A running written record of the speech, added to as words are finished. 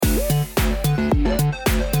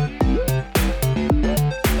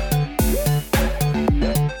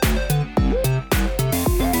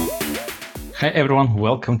Hi everyone,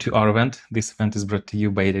 welcome to our event. This event is brought to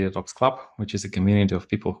you by Data Talks Club, which is a community of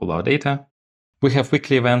people who love data. We have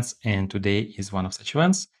weekly events, and today is one of such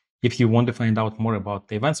events. If you want to find out more about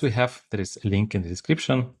the events we have, there is a link in the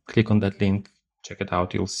description. Click on that link, check it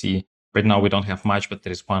out. You'll see right now we don't have much, but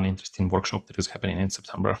there is one interesting workshop that is happening in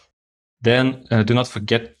September. Then do not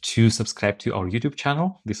forget to subscribe to our YouTube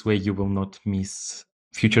channel. This way you will not miss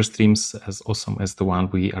future streams as awesome as the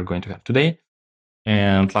one we are going to have today.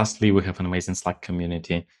 And lastly, we have an amazing Slack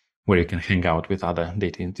community where you can hang out with other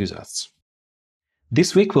data enthusiasts.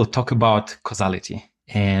 This week, we'll talk about causality.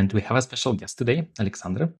 And we have a special guest today,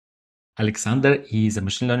 Aleksander. Aleksander is a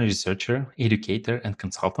machine learning researcher, educator, and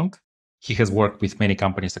consultant. He has worked with many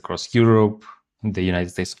companies across Europe, the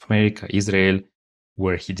United States of America, Israel,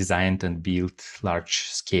 where he designed and built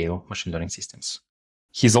large-scale machine learning systems.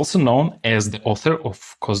 He's also known as the author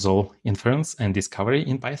of Causal Inference and Discovery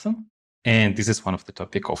in Python. And this is one of the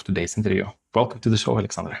topics of today's interview. Welcome to the show,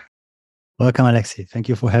 Aleksander. Welcome, Alexei. Thank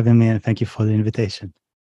you for having me, and thank you for the invitation.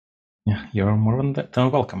 Yeah, you're more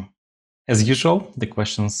than welcome. As usual, the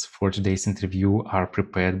questions for today's interview are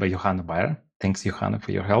prepared by Johanna Bayer. Thanks, Johanna,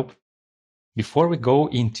 for your help. Before we go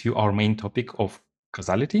into our main topic of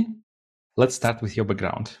causality, let's start with your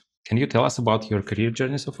background. Can you tell us about your career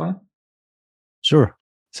journey so far? Sure.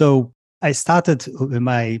 So I started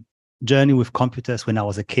my journey with computers when I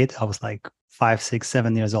was a kid. I was like 5, 6,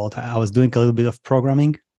 7 years old. I was doing a little bit of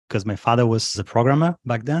programming because my father was a programmer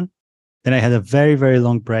back then. Then I had a very, very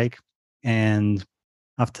long break. And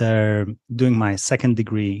after doing my second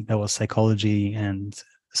degree, that was psychology and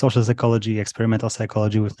social psychology, experimental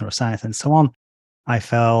psychology with neuroscience and so on, I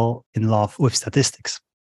fell in love with statistics.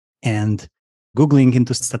 And Googling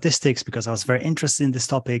into statistics because I was very interested in this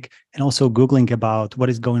topic, and also Googling about what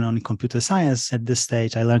is going on in computer science at this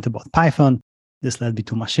stage. I learned about Python. This led me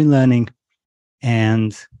to machine learning.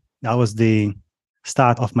 And that was the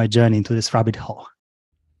start of my journey into this rabbit hole.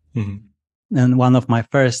 Mm-hmm. And one of my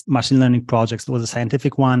first machine learning projects was a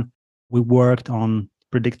scientific one. We worked on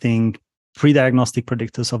predicting pre-diagnostic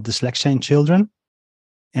predictors of dyslexia in children.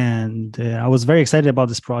 And I was very excited about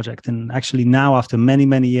this project. And actually now, after many,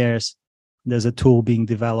 many years, there's a tool being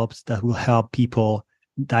developed that will help people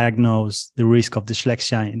diagnose the risk of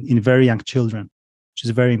dyslexia in very young children, which is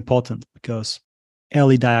very important because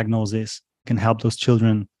early diagnosis can help those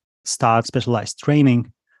children start specialized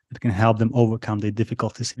training that can help them overcome the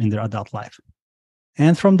difficulties in their adult life.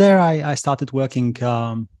 And from there, I started working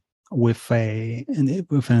with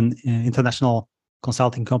an international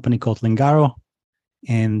consulting company called Lingaro.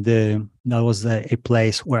 And that was a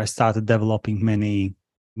place where I started developing many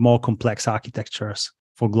more complex architectures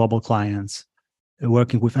for global clients,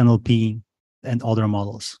 working with NLP and other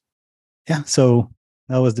models. Yeah, so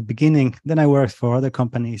that was the beginning. Then I worked for other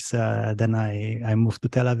companies. Then I moved to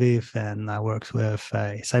Tel Aviv and I worked with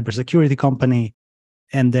a cybersecurity company.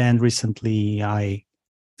 And then recently I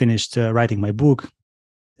finished writing my book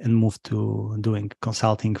and moved to doing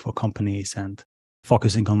consulting for companies and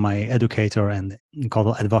focusing on my educator and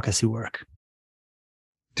causal advocacy work.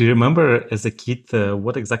 Do you remember as a kid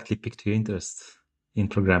what exactly piqued your interest in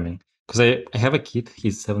programming? Because I have a kid,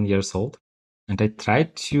 he's 7 years old, and I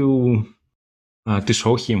tried to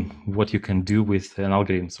show him what you can do with an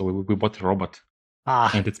algorithm. So we bought a robot,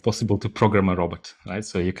 and it's possible to program a robot, right?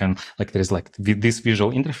 So you can, like, there's like this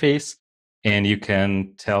visual interface, and you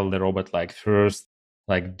can tell the robot, like, first,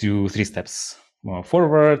 like, do 3 steps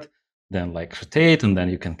forward, then like rotate, and then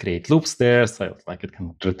you can create loops there. So like it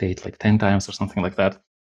can rotate like 10 times or something like that.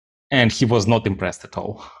 And he was not impressed at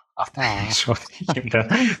all after I showed him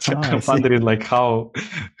that. So I'm wondering like how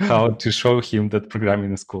to show him that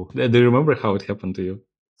programming is cool. Do you remember how it happened to you?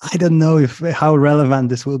 I don't know how relevant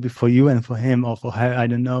this will be for you and for him or for her. I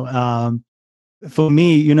don't know. For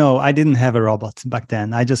me, I didn't have a robot back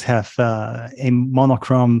then. I just have a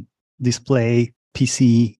monochrome display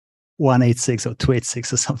PC 186 or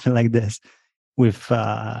 286 or something like this with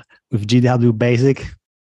GW Basic.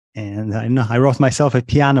 And I wrote myself a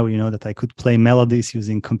piano, that I could play melodies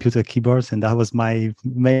using computer keyboards. And that was my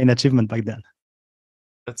main achievement back then.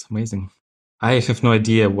 That's amazing. I have no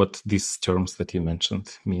idea what these terms that you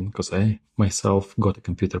mentioned mean because I myself got a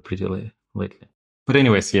computer pretty lately. But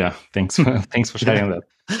anyways, yeah, thanks for sharing that.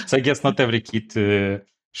 So I guess not every kid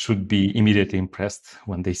should be immediately impressed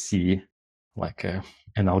when they see like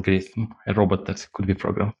an algorithm, a robot that could be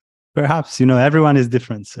programmed. Perhaps, everyone is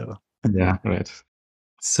different. So yeah, right.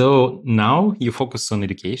 So now you focus on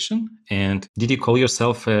education. And did you call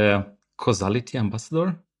yourself a causality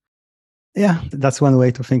ambassador? Yeah, that's one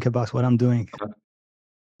way to think about what I'm doing.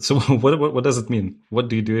 So what does it mean? What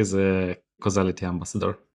do you do as a causality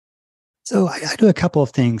ambassador? So I do a couple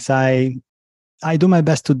of things. I I do my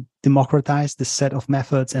best to democratize the set of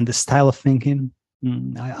methods and the style of thinking.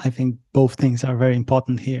 I think both things are very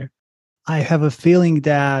important here. I have a feeling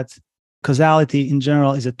that causality in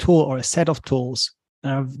general is a tool or a set of tools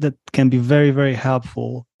that can be very, very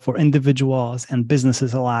helpful for individuals and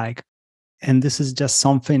businesses alike. And this is just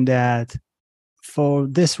something that, for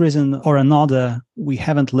this reason or another, we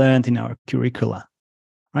haven't learned in our curricula,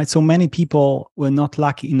 right? So many people were not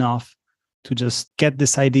lucky enough to just get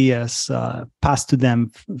these ideas passed to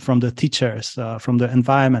them from the teachers, from the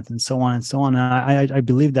environment, and so on and so on. And I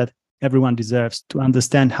believe that everyone deserves to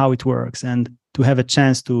understand how it works and to have a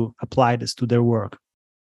chance to apply this to their work.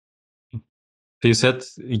 So you said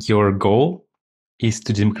your goal is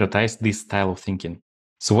to democratize this style of thinking.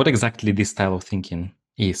 So what exactly this style of thinking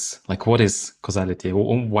is? Like, what is causality?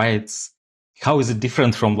 How is it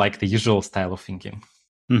different from like the usual style of thinking?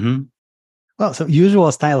 Mm-hmm. Well, so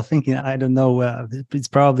usual style of thinking, I don't know.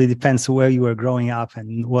 It probably depends where you were growing up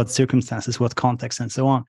and what circumstances, what context, and so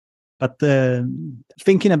on. But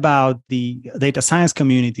thinking about the data science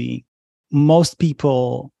community, most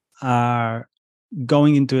people are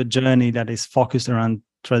going into a journey that is focused around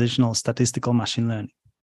traditional statistical machine learning,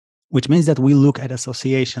 which means that we look at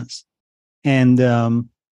associations. And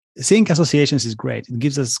seeing associations is great. It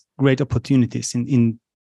gives us great opportunities in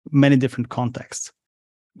many different contexts.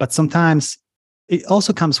 But sometimes it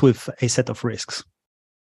also comes with a set of risks,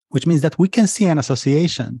 which means that we can see an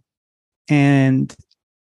association, and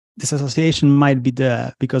this association might be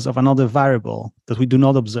there because of another variable that we do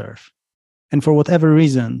not observe. And for whatever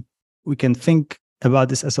reason, we can think about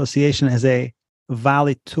this association as a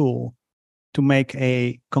valid tool to make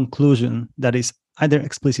a conclusion that is either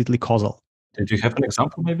explicitly causal. Do you have an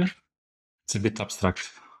example, maybe? It's a bit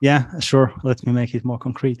abstract. Yeah, sure. Let me make it more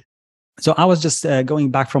concrete. So I was just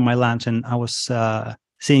going back from my lunch, and I was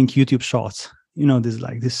seeing YouTube shorts. You know,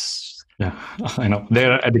 this. Yeah, I know.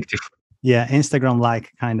 They're addictive. Yeah,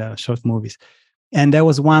 Instagram-like kind of short movies. And there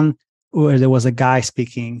was one where there was a guy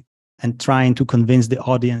speaking and trying to convince the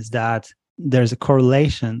audience that there's a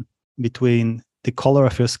correlation between the color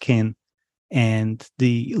of your skin and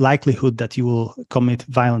the likelihood that you will commit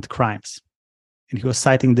violent crimes. And he was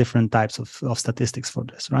citing different types of statistics for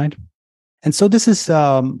this, right? And so this is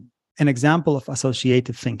an example of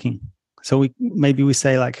associative thinking. So maybe we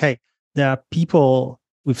say like, hey, there are people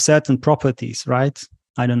with certain properties, right?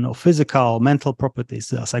 I don't know, physical, mental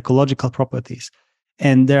properties, psychological properties.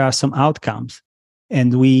 And there are some outcomes.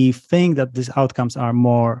 And we think that these outcomes are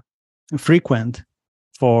more frequent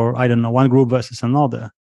for, I don't know, one group versus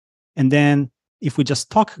another. And then if we just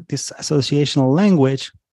talk this associational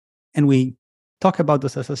language and we talk about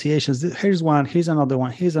those associations, here's one, here's another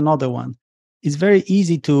one, here's another one, it's very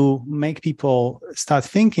easy to make people start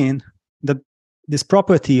thinking that this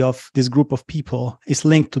property of this group of people is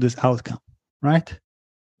linked to this outcome, right?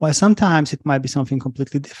 While sometimes it might be something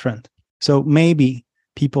completely different. So maybe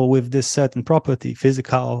people with this certain property,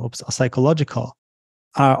 physical or psychological,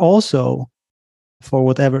 are also, for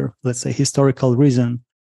whatever, let's say, historical reason,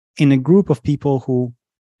 in a group of people who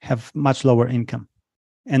have much lower income.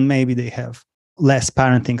 And maybe they have less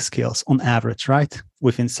parenting skills on average, right?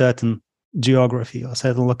 Within certain geography or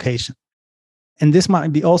certain location. And this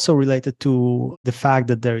might be also related to the fact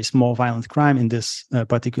that there is more violent crime in this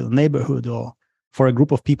particular neighborhood, or for a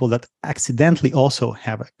group of people that accidentally also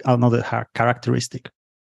have another characteristic,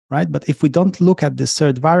 right? But if we don't look at this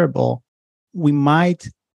third variable, we might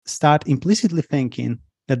start implicitly thinking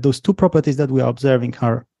that those two properties that we are observing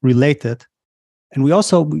are related. And we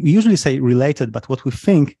usually say related, but what we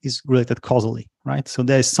think is related causally, right? So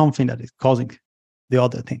there is something that is causing the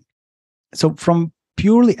other thing. So from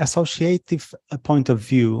purely associative point of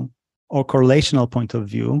view or correlational point of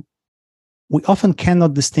view, we often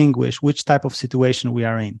cannot distinguish which type of situation we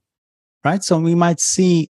are in, right? So we might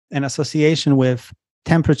see an association with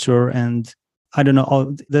temperature and, I don't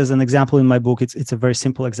know, there's an example in my book. It's a very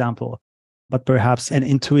simple example, but perhaps an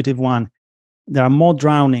intuitive one. There are more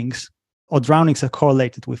drownings, or drownings are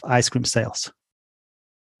correlated with ice cream sales,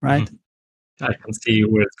 right? Mm-hmm. I can see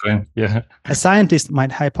where it's going. Yeah. A scientist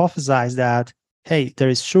might hypothesize that, hey, there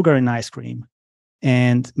is sugar in ice cream.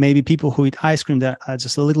 And maybe people who eat ice cream that are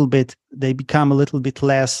just they become a little bit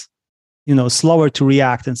less, slower to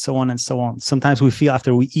react, and so on and so on. Sometimes we feel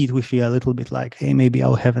after we eat, we feel a little bit like, hey, maybe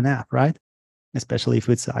I'll have a nap, right? Especially if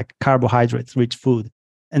it's like carbohydrate-rich food.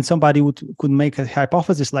 And somebody could make a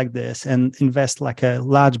hypothesis like this and invest like a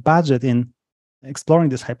large budget in exploring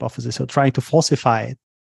this hypothesis or trying to falsify it.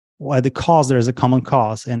 Well, there is a common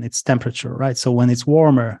cause, and it's temperature, right? So when it's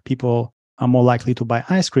warmer, people are more likely to buy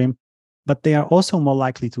ice cream, but they are also more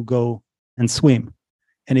likely to go and swim.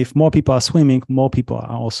 And if more people are swimming, more people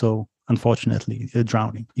are also unfortunately,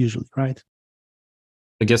 drowning usually, right?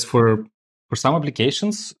 I guess for some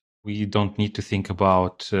applications, we don't need to think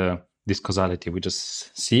about this causality. We just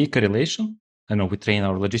see correlation. I know we train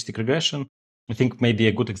our logistic regression. I think maybe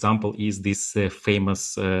a good example is this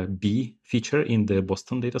famous B feature in the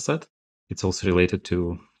Boston dataset. It's also related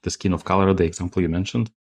to the skin of color, the example you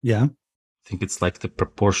mentioned. Yeah. I think it's like the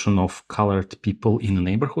proportion of colored people in a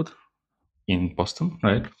neighborhood in Boston,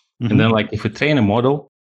 right? And then like if we train a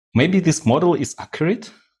model, maybe this model is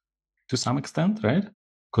accurate to some extent, right?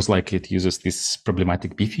 Because like it uses this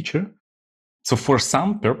problematic B feature. So for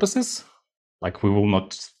some purposes, like we will not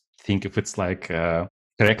think if it's like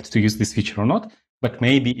correct to use this feature or not, but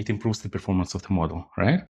maybe it improves the performance of the model,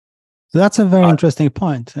 right? So that's a very interesting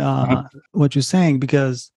point, what you're saying,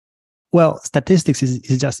 because, well, statistics is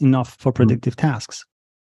just enough for predictive tasks.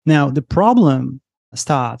 Now, the problem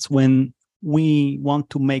starts when we want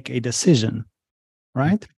to make a decision,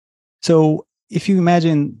 right? So if you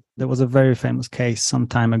imagine, there was a very famous case some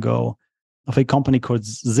time ago of a company called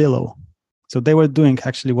Zillow. So they were doing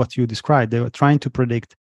actually what you described. They were trying to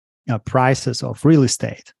predict prices of real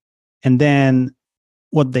estate. And then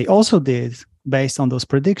what they also did based on those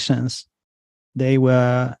predictions, they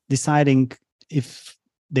were deciding if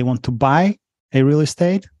they want to buy a real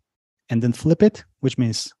estate and then flip it, which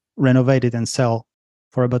means renovate it and sell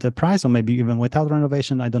for a better price, or maybe even without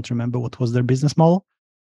renovation. I don't remember what was their business model,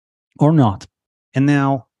 or not. And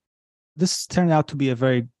now this turned out to be a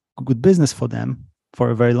very good business for them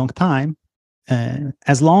for a very long time,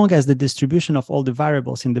 as long as the distribution of all the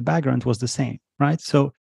variables in the background was the same, right?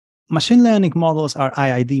 So machine learning models are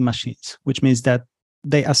IID machines, which means that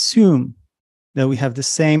they assume that we have the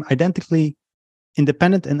same identically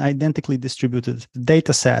independent and identically distributed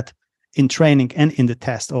data set in training and in the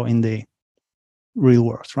test or in the real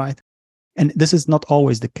world, right? And this is not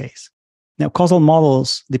always the case. Now, causal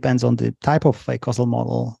models, depends on the type of a causal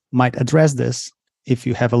model, might address this. If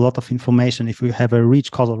you have a lot of information, if you have a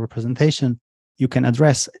rich causal representation, you can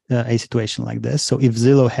address a situation like this. So if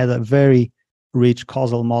Zillow had a very rich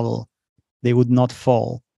causal model, they would not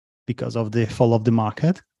fall because of the fall of the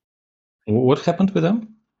market. What happened with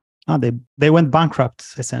them? They went bankrupt,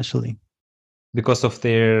 essentially. Because of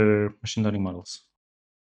their machine learning models.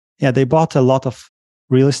 Yeah, they bought a lot of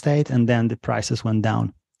real estate and then the prices went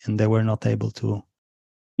down and they were not able to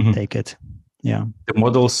take it. Yeah. The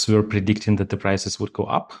models were predicting that the prices would go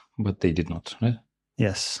up, but they did not, right?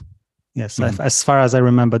 Yes. As far as I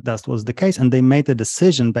remember, that was the case. And they made a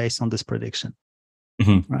decision based on this prediction,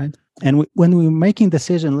 right? And when we're making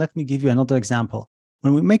decision, let me give you another example.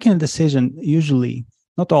 When we're making a decision, usually,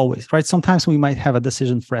 not always, right? Sometimes we might have a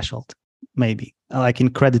decision threshold, maybe, like in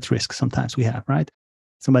credit risk, sometimes we have, right?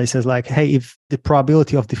 Somebody says like, hey, if the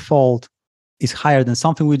probability of default is higher than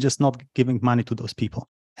something, we're just not giving money to those people.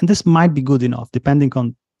 And this might be good enough, depending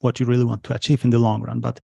on what you really want to achieve in the long run,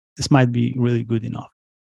 but this might be really good enough.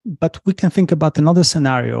 But we can think about another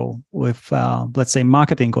scenario with, let's say,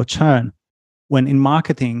 marketing or churn. When in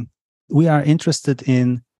marketing, we are interested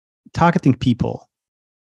in targeting people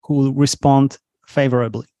who will respond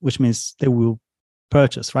favorably, which means they will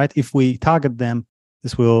purchase, right? If we target them,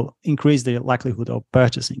 this will increase the likelihood of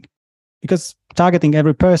purchasing, because targeting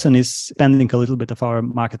every person is spending a little bit of our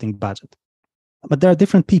marketing budget. But there are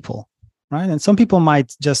different people, right? And some people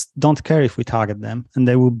might just don't care if we target them and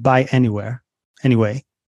they will buy anyway.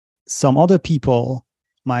 Some other people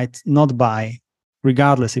might not buy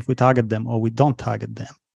regardless if we target them or we don't target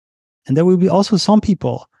them. And there will be also some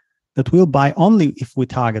people that will buy only if we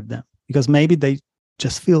target them, because maybe they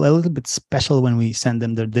just feel a little bit special when we send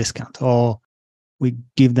them their discount or we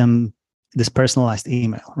give them this personalized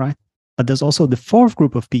email, right? But there's also the fourth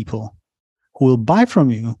group of people who will buy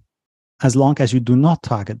from you as long as you do not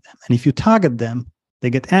target them. And if you target them,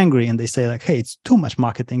 they get angry and they say like, hey, it's too much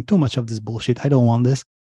marketing, too much of this bullshit. I don't want this.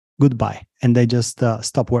 Goodbye. And they just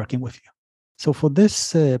stop working with you. So for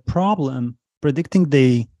this problem, predicting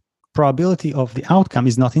the probability of the outcome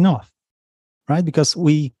is not enough, right? Because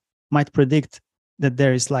we might predict that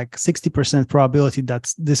there is like 60% probability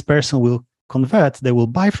that this person will convert, they will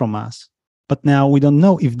buy from us. But now we don't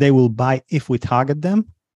know if they will buy if we target them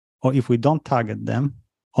or if we don't target them,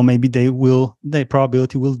 or maybe the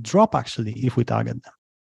probability will drop actually if we target them.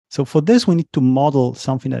 So for this, we need to model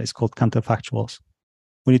something that is called counterfactuals.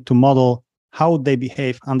 We need to model how they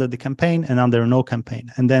behave under the campaign and under no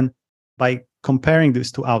campaign. And then by comparing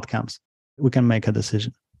these two outcomes, we can make a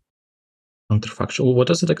decision. Counterfactual, what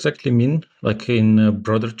does it exactly mean? Like in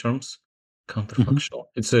broader terms, counterfactual.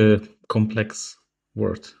 It's a complex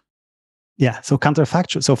word. Yeah, so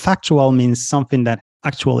counterfactual. So factual means something that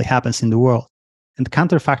actually happens in the world. And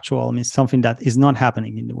counterfactual means something that is not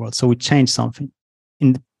happening in the world. So we change something.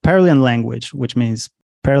 In the Perlian language, which means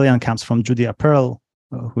Perlian comes from Judea Pearl,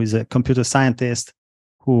 who is a computer scientist,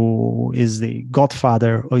 who is the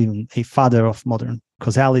godfather or even a father of modern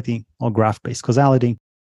causality or graph-based causality.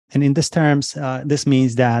 And in these terms, this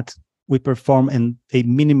means that we perform a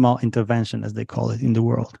minimal intervention, as they call it, in the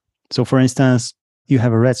world. So for instance, you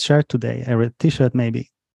have a red shirt today, a red t-shirt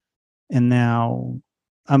maybe. And now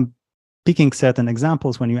I'm picking certain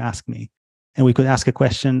examples when you ask me. And we could ask a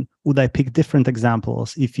question, would I pick different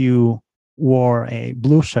examples if you wore a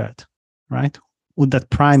blue shirt, right? Would that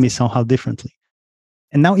prime me somehow differently?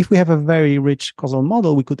 And now if we have a very rich causal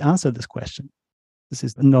model, we could answer this question. This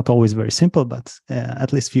is not always very simple, but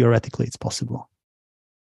at least theoretically it's possible.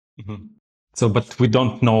 Mm-hmm. So, but we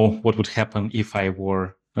don't know what would happen if I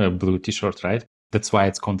wore a blue t-shirt, right? That's why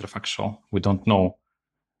it's counterfactual. We don't know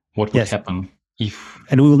what would happen if...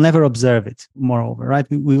 And we will never observe it, moreover, right?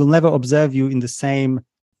 We will never observe you in the same,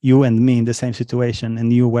 you and me in the same situation,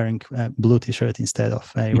 and you wearing a blue t-shirt instead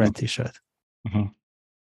of a red t-shirt. Mm-hmm.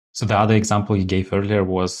 So the other example you gave earlier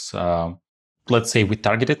was, let's say we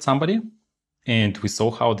targeted somebody and we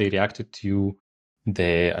saw how they reacted to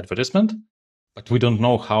the advertisement, but we don't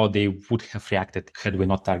know how they would have reacted had we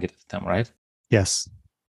not targeted them, right? Yes.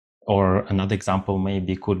 Or another example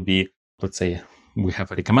maybe could be, let's say we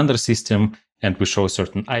have a recommender system and we show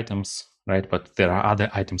certain items, right? But there are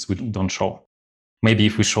other items we don't show. Maybe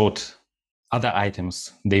if we showed other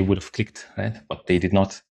items, they would have clicked, right? But they did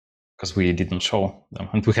not, because we did not show them.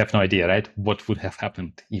 And we have no idea, right? What would have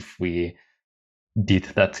happened if we did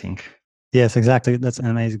that thing? Yes, exactly. That's an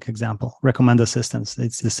amazing example. Recommender systems,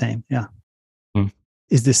 it's the same. Yeah. Mm.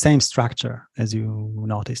 It's the same structure as you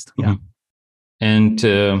noticed. Yeah. And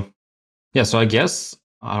so I guess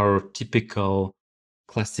our typical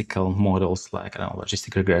classical models like, I don't know,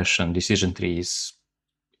 logistic regression, decision trees,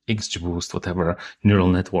 XGBoost, whatever, neural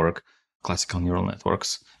network, classical neural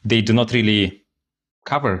networks, they do not really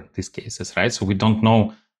cover these cases, right? So we don't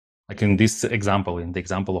know, like in this example, in the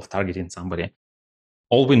example of targeting somebody,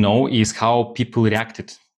 all we know is how people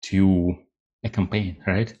reacted to a campaign,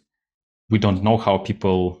 right? We don't know how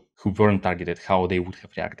people who weren't targeted, how they would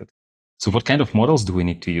have reacted. So what kind of models do we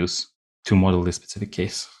need to use to model this specific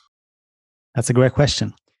case? That's a great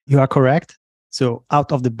question. You are correct. So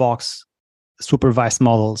out of the box, supervised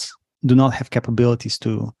models do not have capabilities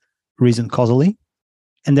to reason causally.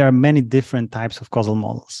 And there are many different types of causal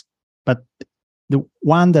models. But the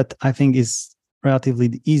one that I think is relatively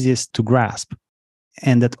the easiest to grasp,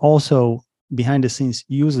 and that also behind the scenes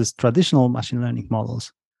uses traditional machine learning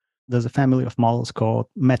models, there's a family of models called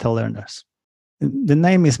meta-learners. The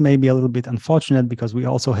name is maybe a little bit unfortunate because we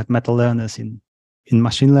also have meta-learners in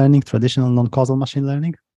machine learning, traditional non-causal machine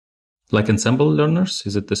learning. Like ensemble learners?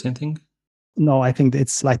 Is it the same thing? No, I think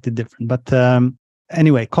it's slightly different. But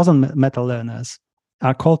anyway, causal meta-learners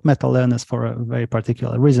are called meta-learners for a very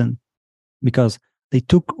particular reason, because they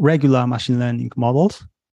took regular machine learning models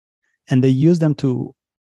and they used them to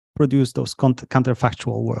produce those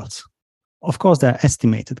counterfactual worlds. Of course, they're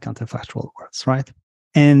estimated counterfactual worlds, right?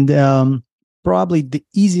 And probably the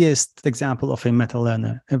easiest example of a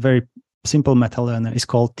meta-learner, a very simple meta-learner, is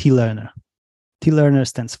called T-learner. T-learner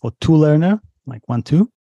stands for two-learner, like 1,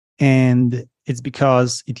 2. And it's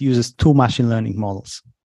because it uses two machine learning models.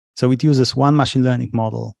 So it uses one machine learning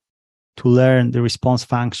model to learn the response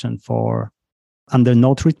function for under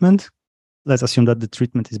no treatment. Let's assume that the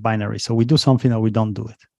treatment is binary. So we do something or we don't do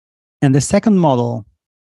it. And the second model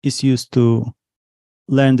is used to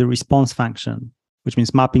learn the response function, which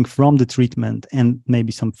means mapping from the treatment and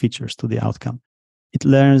maybe some features to the outcome. It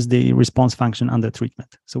learns the response function under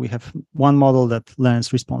treatment. So we have one model that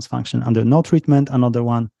learns response function under no treatment, another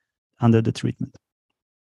one under the treatment.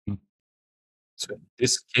 So in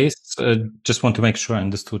this case, just want to make sure I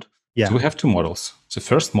understood. Yeah. So we have two models. So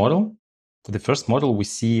first model, for the first model, we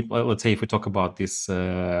see, well, let's say if we talk about this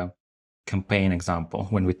campaign example,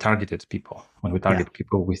 when we targeted people,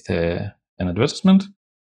 people with an advertisement,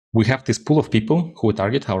 we have this pool of people who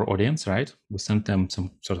target our audience, right? We send them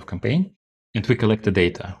some sort of campaign and we collect the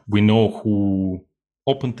data. We know who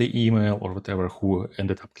opened the email or whatever, who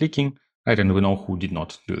ended up clicking, right? And we know who did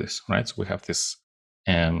not do this, right? So we have this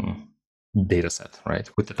data set, right,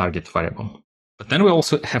 with the target variable. But then we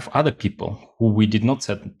also have other people who we did not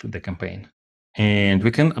set to the campaign. And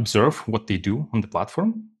we can observe what they do on the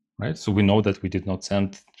platform, right? So we know that we did not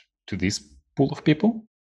send to this pool of people,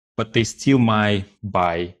 but they still might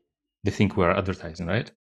buy the thing we are advertising, right?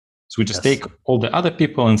 So we just take all the other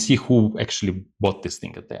people and see who actually bought this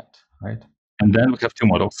thing at the end, right? And then we have two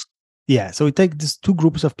models. Yeah, so we take these two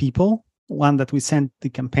groups of people, one that we sent the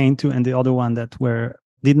campaign to and the other one that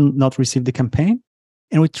did not receive the campaign.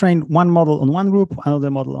 And we trained one model on one group,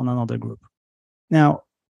 another model on another group. Now,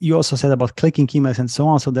 you also said about clicking emails and so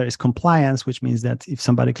on. So there is compliance, which means that if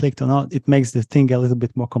somebody clicked or not, it makes the thing a little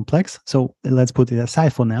bit more complex. So let's put it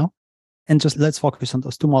aside for now. And just let's focus on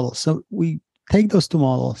those two models. So we take those two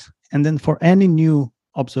models, and then for any new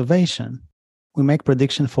observation, we make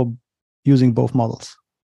prediction for using both models.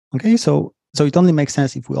 Okay, so it only makes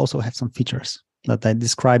sense if we also have some features that are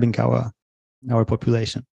describing our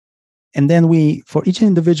population. And then for each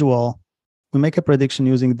individual, we make a prediction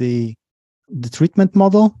using the treatment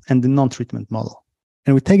model and the non-treatment model.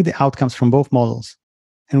 And we take the outcomes from both models,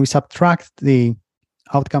 and we subtract the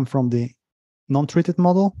outcome from the non-treated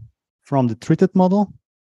model from the treated model.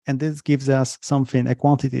 And this gives us a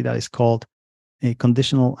quantity that is called a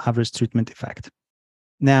conditional average treatment effect.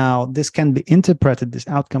 Now, this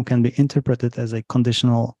outcome can be interpreted as a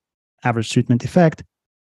conditional average treatment effect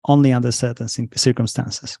only under certain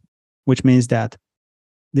circumstances, which means that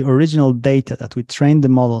the original data that we trained the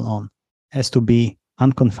model on has to be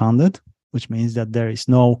unconfounded, which means that there is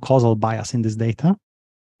no causal bias in this data.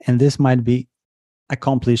 And this might be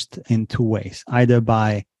accomplished in two ways, either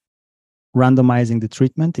by randomizing the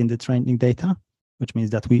treatment in the training data, which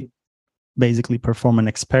means that we basically perform an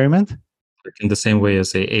experiment. In the same way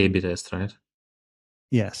as a A/B test, right?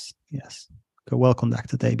 Yes. A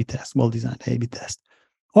well-conducted A/B test, well-designed A/B test.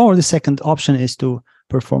 Or the second option is to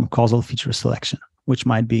perform causal feature selection, which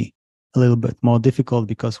might be a little bit more difficult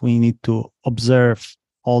because we need to observe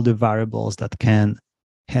all the variables that can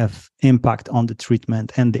have impact on the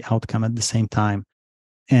treatment and the outcome at the same time.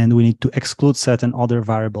 And we need to exclude certain other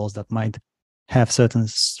variables that might have certain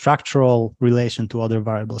structural relation to other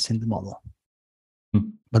variables in the model.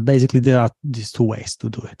 But basically, there are these two ways to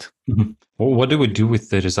do it. Mm-hmm. Well, what do we do with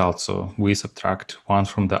the results? So we subtract one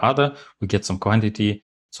from the other, we get some quantity.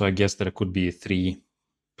 So I guess there could be three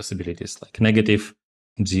possibilities, like negative,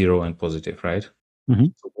 0, and positive, right? Mm-hmm.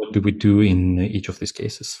 So what do we do in each of these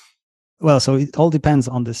cases? Well, so it all depends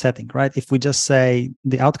on the setting, right? If we just say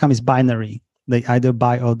the outcome is binary, they either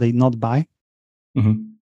buy or they not buy. Mm-hmm.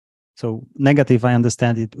 So negative, I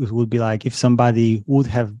understand it would be like if somebody would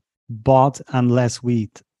have bought unless we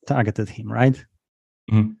targeted him, right?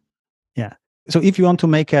 Mm-hmm. Yeah. So if you want to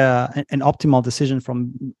make an optimal decision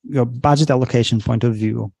from your budget allocation point of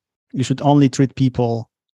view, you should only treat people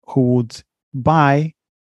who would buy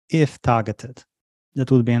if targeted. That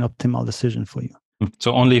would be an optimal decision for you.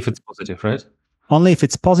 So only if it's positive, right? Only if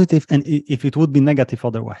it's positive and if it would be negative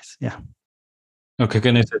otherwise. Yeah. Okay,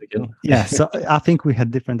 can you say it again? Yeah. So I think we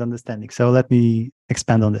had different understanding. So let me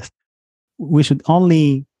expand on this. We should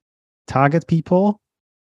only target people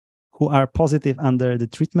who are positive under the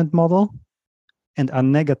treatment model and are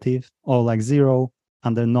negative or like 0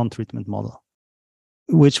 under non-treatment model.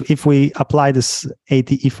 Which if we apply this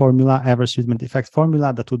ATE formula, average treatment effect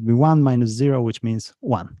formula, that would be 1 minus 0, which means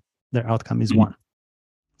 1. Their outcome is 1.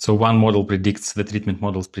 So one model predicts, the treatment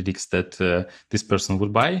model predicts that this person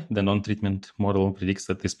would buy. The non-treatment model predicts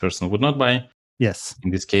that this person would not buy. Yes. In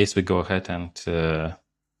this case, we go ahead and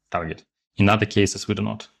target. In other cases, we do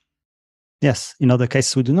not. Yes. In other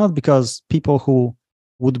cases, we do not, because people who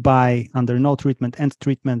would buy under no treatment and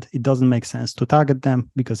treatment, it doesn't make sense to target them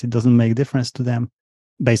because it doesn't make difference to them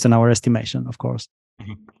based on our estimation, of course.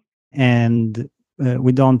 Mm-hmm. And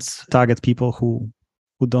we don't target people who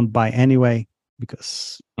don't buy anyway,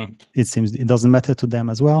 because it seems it doesn't matter to them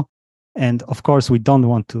as well. And of course, we don't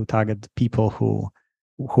want to target people who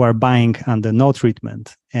are buying under no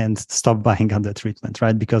treatment and stop buying under treatment,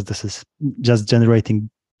 right? Because this is just generating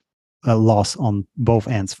a loss on both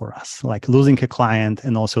ends for us, like losing a client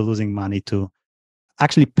and also losing money to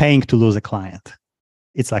actually paying to lose a client.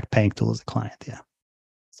 It's like paying to lose a client, yeah.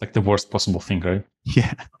 It's like the worst possible thing, right?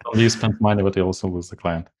 Yeah. Not only you spend money, but you also lose the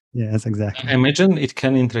client. Yes, exactly. I imagine it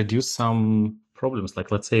can introduce some problems. Like,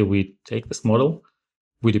 let's say we take this model,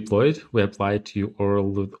 we deploy it, we apply it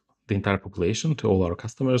to the entire population, to all our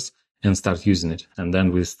customers, and start using it. And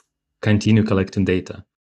then we continue collecting data.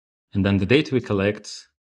 And then the data we collect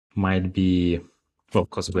might be, well,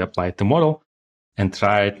 because we applied the model, and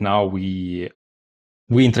right now we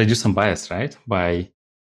introduce some bias, right? By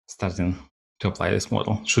starting to apply this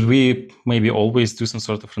model. Should we maybe always do some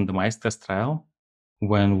sort of randomized test trial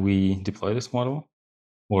when we deploy this model?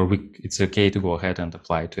 Or it's okay to go ahead and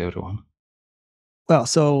apply it to everyone? Well,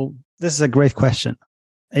 so this is a great question.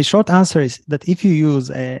 A short answer is that if you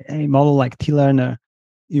use a model like T-Learner,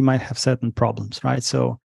 you might have certain problems, right?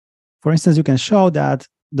 So, for instance, you can show that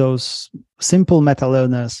those simple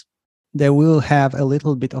meta-learners, they will have a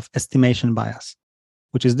little bit of estimation bias.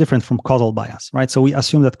 which is different from causal bias, right? So we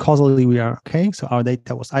assume that causally we are okay. So our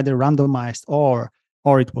data was either randomized or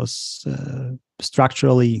it was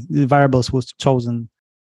structurally, the variables was chosen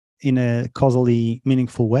in a causally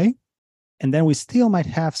meaningful way. And then we still might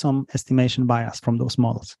have some estimation bias from those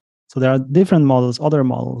models. So there are different models, other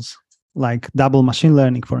models, like double machine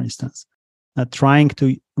learning, for instance, trying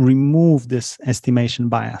to remove this estimation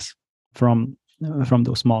bias from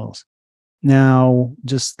those models. Now,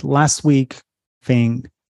 just last week,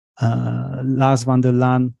 Lars van der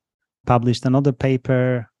Laan published another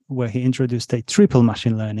paper where he introduced a triple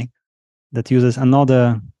machine learning that uses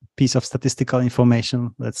another piece of statistical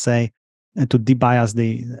information, let's say, to debias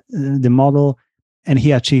the model. And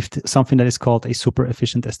he achieved something that is called a super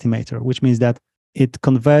efficient estimator, which means that it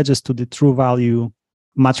converges to the true value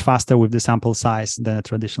much faster with the sample size than a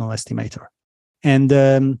traditional estimator. And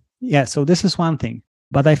so this is one thing.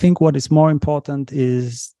 But I think what is more important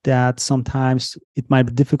is that sometimes it might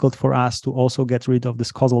be difficult for us to also get rid of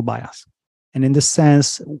this causal bias. And in this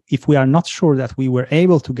sense, if we are not sure that we were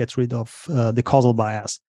able to get rid of the causal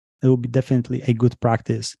bias, it would be definitely a good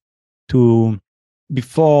practice to,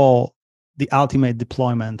 before the ultimate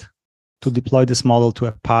deployment, to deploy this model to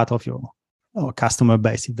a part of your customer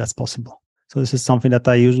base, if that's possible. So this is something that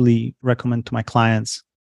I usually recommend to my clients,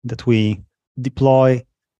 that we deploy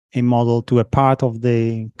a model to a part of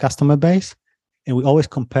the customer base, and we always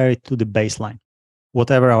compare it to the baseline,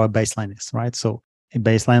 whatever our baseline is, right? So a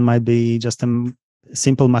baseline might be just a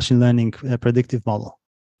simple machine learning predictive model.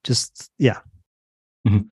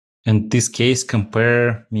 Mm-hmm. In this case,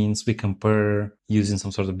 compare means we compare using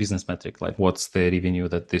some sort of business metric, like what's the revenue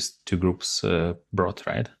that these two groups brought,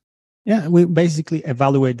 right? Yeah, we basically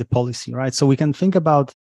evaluate the policy, right? So we can think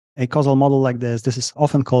about a causal model like this. This is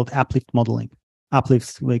often called uplift modeling.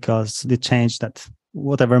 Uplift because the change that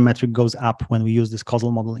whatever metric goes up when we use this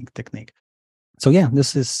causal modeling technique. So yeah,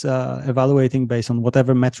 this is evaluating based on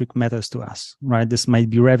whatever metric matters to us, right? This might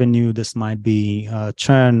be revenue, this might be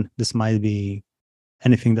churn, this might be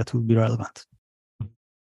anything that would be relevant.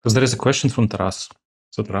 Because there is a question from Taras.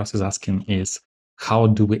 So Taras is asking is, how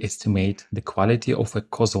do we estimate the quality of a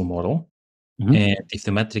causal model? Mm-hmm. And if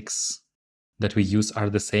the metrics that we use are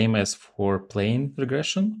the same as for plain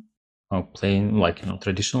regression, or plain, like,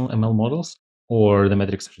 traditional ML models, or the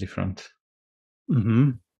metrics are different?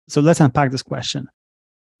 Mm-hmm. So let's unpack this question.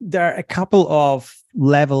 There are a couple of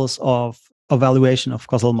levels of evaluation of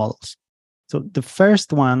causal models. So the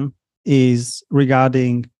first one is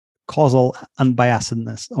regarding causal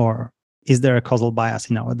unbiasedness, or is there a causal bias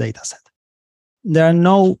in our data set? There are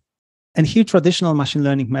no, and here traditional machine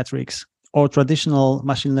learning metrics or traditional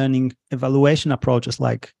machine learning evaluation approaches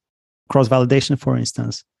like cross-validation, for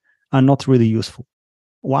instance, are not really useful.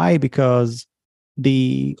 Why? Because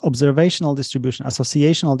the observational distribution,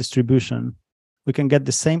 associational distribution, we can get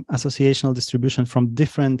the same associational distribution from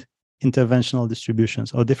different interventional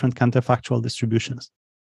distributions or different counterfactual distributions,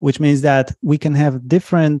 which means that we can have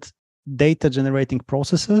different data generating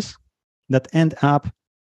processes that end up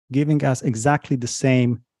giving us exactly the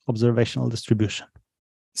same observational distribution.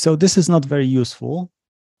 So this is not very useful,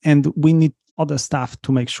 and we need other stuff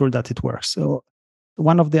to make sure that it works. So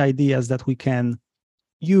one of the ideas that we can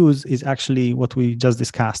use is actually what we just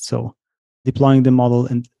discussed. So deploying the model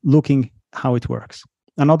and looking how it works.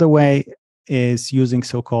 Another way is using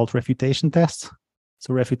so-called refutation tests.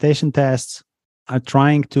 So refutation tests are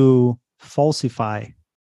trying to falsify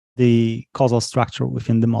the causal structure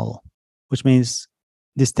within the model, which means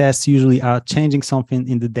these tests usually are changing something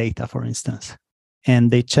in the data, for instance,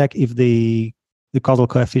 and they check if the causal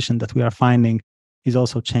coefficient that we are finding is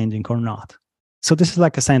also changing or not. So this is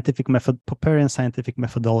like a scientific method, Popperian scientific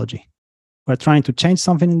methodology. We're trying to change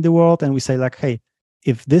something in the world, and we say like, hey,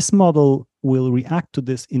 if this model will react to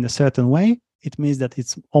this in a certain way, it means that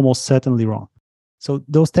it's almost certainly wrong. So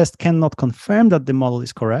those tests cannot confirm that the model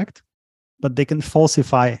is correct, but they can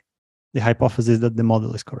falsify the hypothesis that the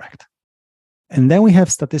model is correct. And then we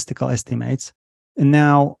have statistical estimates. And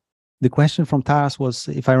now the question from Taras was,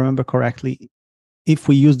 if I remember correctly, if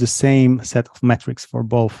we use the same set of metrics for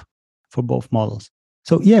both models.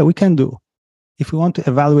 So yeah, we can do. If we want to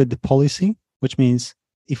evaluate the policy, which means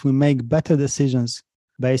if we make better decisions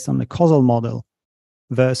based on a causal model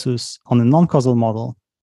versus on a non-causal model,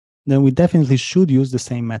 then we definitely should use the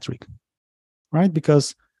same metric, right?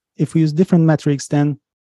 Because if we use different metrics, then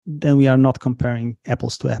we are not comparing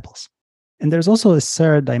apples to apples. And there's also a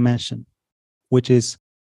third dimension, which is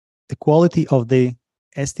the quality of the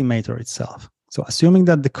estimator itself. So assuming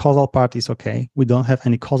that the causal part is okay, we don't have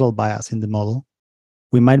any causal bias in the model,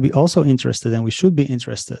 we might be also interested, and we should be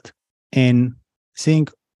interested in seeing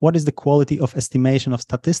what is the quality of estimation of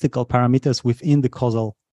statistical parameters within the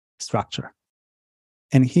causal structure.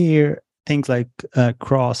 And here, things like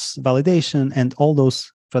cross-validation and all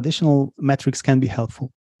those traditional metrics can be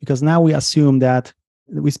helpful, because now we assume that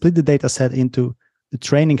we split the data set into the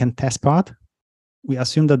training and test part. We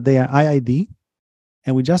assume that they are IID,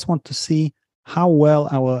 and we just want to see how well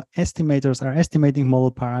our estimators are estimating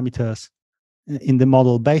model parameters in the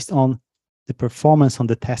model based on the performance on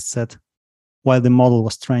the test set while the model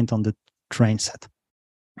was trained on the train set.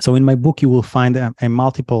 So in my book, you will find a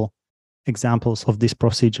multiple examples of these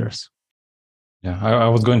procedures. Yeah, I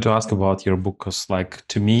was going to ask about your book because, like,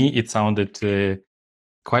 to me, it sounded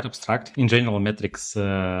quite abstract. In general, metrics,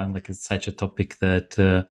 like, it's such a topic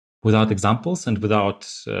that without examples and without,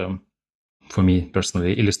 for me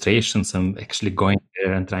personally, illustrations and actually going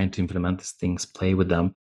there and trying to implement these things, play with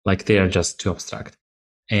them, like, they are just too abstract.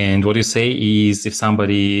 And what you say is, if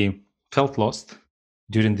somebody felt lost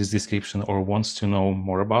during this description or wants to know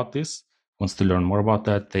more about this, wants to learn more about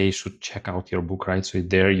that, they should check out your book, right? So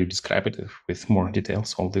there you describe it with more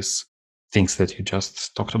details, all these things that you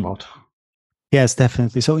just talked about. Yes,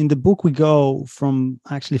 definitely. So in the book, we go from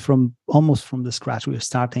almost from the scratch. We're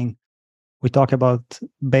starting, we talk about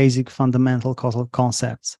basic fundamental causal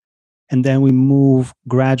concepts, and then we move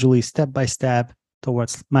gradually, step by step,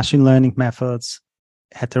 towards machine learning methods,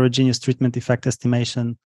 heterogeneous treatment effect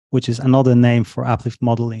estimation, which is another name for uplift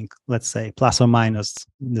modeling, let's say, plus or minus.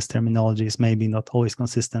 This terminology is maybe not always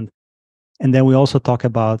consistent. And then we also talk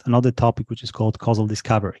about another topic, which is called causal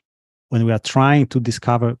discovery, when we are trying to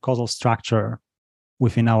discover causal structure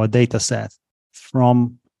within our data set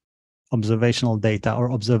from observational data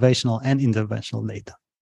or observational and interventional data.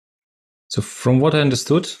 So from what I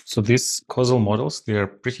understood, so these causal models, they are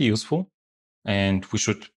pretty useful and we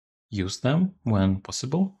should use them when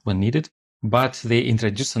possible, when needed, but they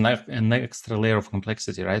introduce an extra layer of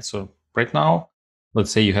complexity, right? So right now, let's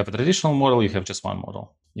say you have a traditional model, you have just one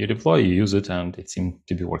model. You deploy, you use it, and it seems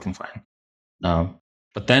to be working fine.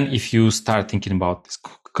 But then if you start thinking about this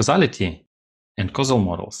causality and causal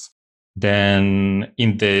models, then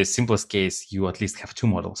in the simplest case, you at least have two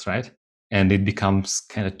models, right? And it becomes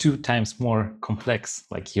kind of 2 times more complex,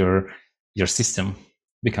 like your system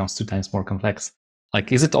becomes 2 times more complex.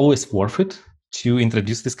 Like, is it always worth it to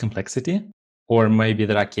introduce this complexity? Or maybe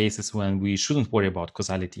there are cases when we shouldn't worry about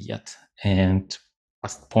causality yet and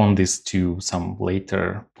postpone this to some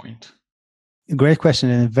later point? Great question,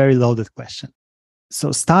 and a very loaded question.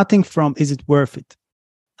 So starting from, is it worth it?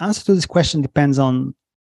 Answer to this question depends on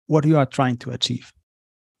what you are trying to achieve.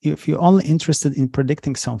 If you're only interested in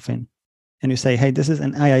predicting something and you say, hey, this is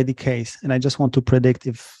an IID case, and I just want to predict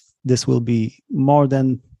if this will be more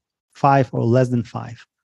than 5 or less than 5,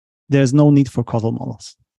 there's no need for causal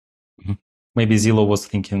models. Mm-hmm. Maybe Zillow was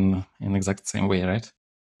thinking in exact same way, right?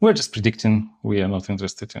 We're just predicting. We are not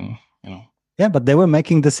interested in, Yeah, but they were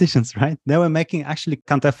making decisions, right? They were making actually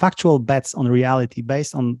counterfactual bets on reality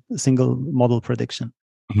based on single model prediction.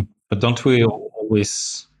 Mm-hmm. But don't we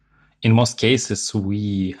always, in most cases,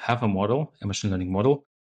 we have a model, a machine learning model,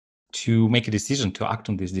 to make a decision, to act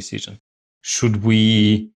on this decision? Should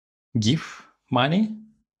we give money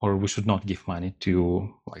or we should not give money to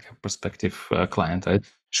like a prospective client, right?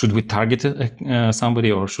 Should we target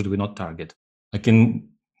somebody or should we not target? Like in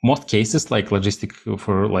most cases, like logistic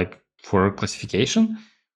for classification,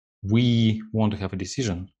 we want to have a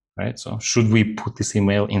decision, right? So should we put this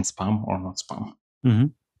email in spam or not spam? Mm-hmm.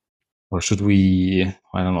 Or should we,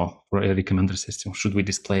 I don't know, for a recommender system, should we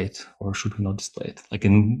display it or should we not display it? Like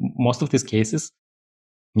in most of these cases,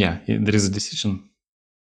 yeah, there is a decision.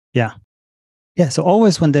 Yeah. Yeah. So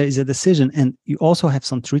always when there is a decision and you also have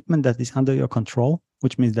some treatment that is under your control,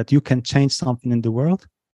 which means that you can change something in the world,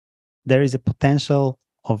 there is a potential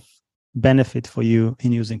of benefit for you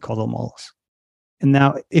in using causal models. And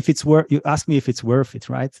now, if it's worth, you ask me if it's worth it,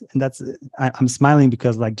 right? And that's, I'm smiling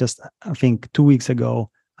because, like, just I think 2 weeks ago,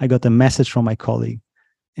 I got a message from my colleague,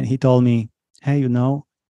 and he told me, "Hey,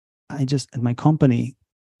 at my company,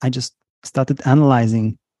 I just started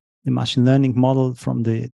analyzing the machine learning model from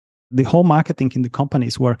the whole marketing in the company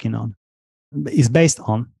is based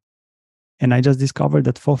on, and I just discovered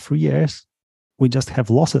that for 3 years, we just have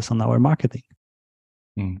losses on our marketing."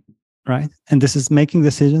 Right? And this is making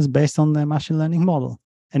decisions based on the machine learning model.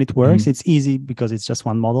 And it works. It's easy because it's just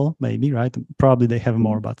one model, maybe, right? Probably they have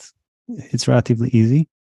more, but it's relatively easy.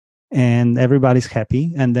 And everybody's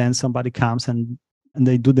happy. And then somebody comes and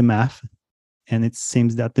they do the math. And it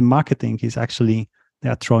seems that the marketing is actually, they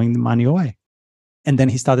are throwing the money away. And then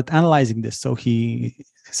he started analyzing this. So he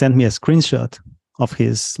sent me a screenshot of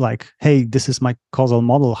his, like, hey, this is my causal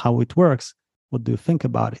model, how it works. What do you think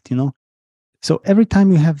about it? So every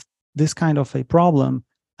time you have this kind of a problem,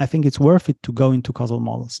 I think it's worth it to go into causal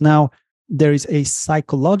models. Now, there is a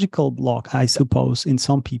psychological block, I suppose, in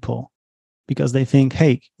some people, because they think,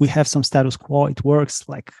 hey, we have some status quo, it works.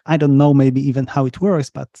 Like, I don't know maybe even how it works,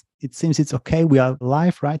 but it seems it's okay. We are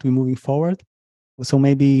alive, right? We're moving forward. So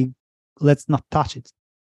maybe let's not touch it.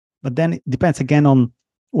 But then it depends again on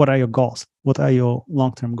what are your goals? What are your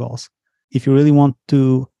long-term goals? If you really want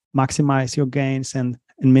to maximize your gains and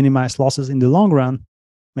minimize losses in the long run,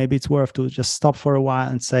 maybe it's worth to just stop for a while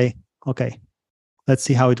and say, okay, let's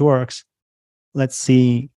see how it works. Let's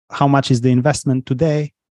see how much is the investment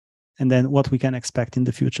today, and then what we can expect in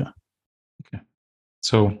the future. Okay.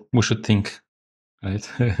 So we should think, right?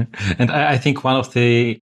 And I think one of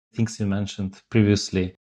the things you mentioned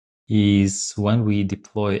previously is when we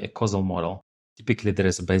deploy a causal model, typically there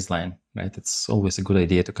is a baseline, right? It's always a good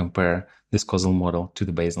idea to compare this causal model to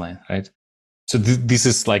the baseline, right? So this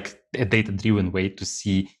is like a data-driven way to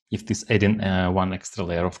see if this adding one extra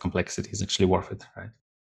layer of complexity is actually worth it, right?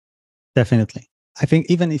 Definitely. I think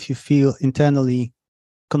even if you feel internally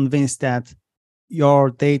convinced that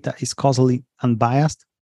your data is causally unbiased,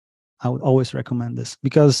 I would always recommend this,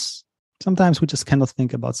 because sometimes we just cannot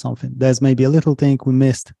think about something. There's maybe a little thing we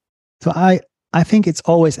missed. So I think it's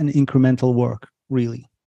always an incremental work, really,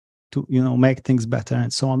 to make things better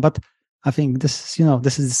and so on. But I think this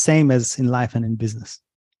is the same as in life and in business.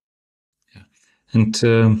 Yeah. And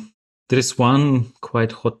there is one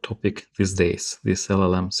quite hot topic these days, these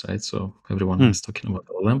LLMs, right? So everyone is talking about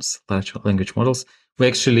LLMs, large language models.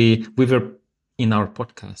 We were in our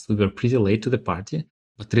podcast, we were pretty late to the party,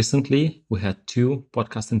 but recently we had 2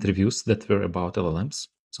 podcast interviews that were about LLMs.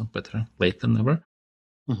 So better late than never.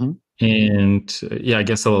 Mm-hmm. And I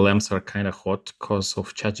guess LLMs are kind of hot because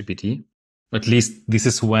of ChatGPT. At least this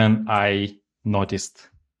is when I noticed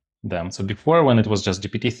them. So before, when it was just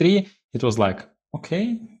GPT-3, it was like,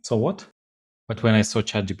 okay, so what? But when I saw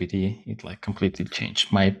ChatGPT, it like completely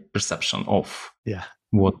changed my perception of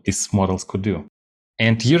what these models could do.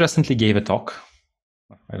 And you recently gave a talk.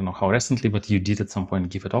 I don't know how recently, but you did at some point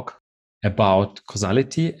give a talk about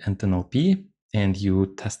causality and NLP, and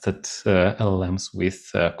you tested LLMs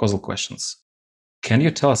with causal questions. Can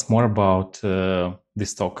you tell us more about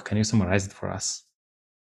this talk? Can you summarize it for us?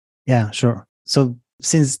 Yeah, sure. So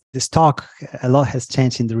since this talk, a lot has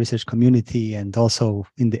changed in the research community, and also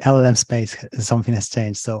in the LLM space, something has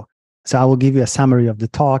changed. So I will give you a summary of the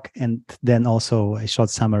talk and then also a short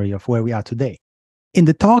summary of where we are today. In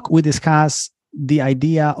the talk, we discuss the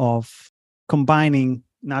idea of combining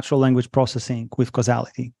natural language processing with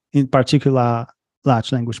causality, in particular,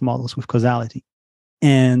 large language models with causality.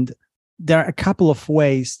 And there are a couple of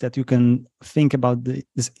ways that you can think about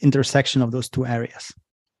this intersection of those two areas.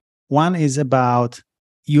 One is about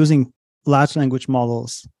using large language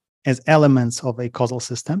models as elements of a causal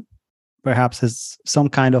system, perhaps as some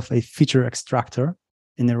kind of a feature extractor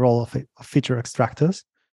in the role of feature extractors.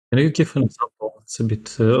 Can you give an example? It's a bit,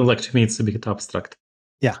 to me, it's a bit abstract.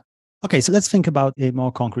 Yeah. Okay, so let's think about a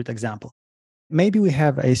more concrete example. Maybe we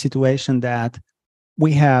have a situation that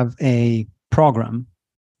we have a program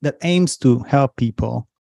that aims to help people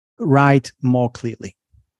write more clearly.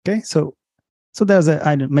 Okay, so there's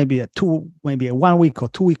maybe a 1 week or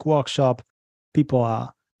 2 week workshop. People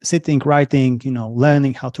are sitting, writing,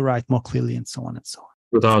 learning how to write more clearly, and so on and so on.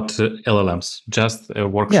 Without LLMs, just a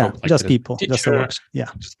workshop. Yeah, just people, just a workshop. Yeah,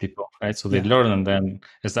 just people, right? So they learn, and then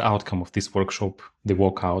as the outcome of this workshop, they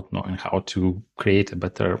walk out knowing how to create a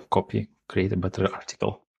better copy, create a better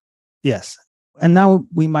article. Yes. And now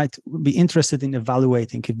we might be interested in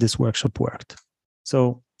evaluating if this workshop worked.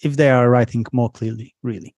 So if they are writing more clearly,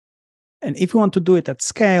 really. And if you want to do it at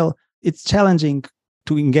scale, it's challenging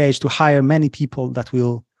to hire many people that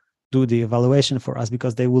will do the evaluation for us,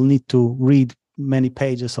 because they will need to read many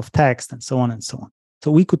pages of text and so on and so on. So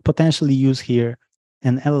we could potentially use here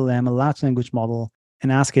an LLM, a large language model,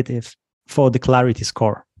 and ask it for the clarity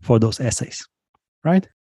score for those essays, right?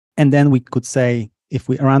 And then we could say, if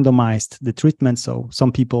we randomized the treatment, so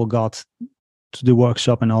some people got to the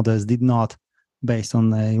workshop and others did not, based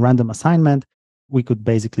on a random assignment, we could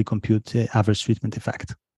basically compute the average treatment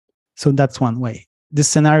effect. So that's one way. This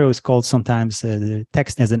scenario is called sometimes the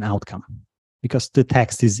text as an outcome, because the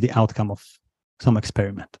text is the outcome of some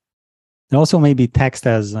experiment. And also maybe text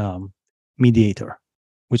as mediator,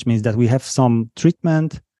 which means that we have some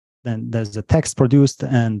treatment, then there's a text produced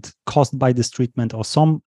and caused by this treatment, or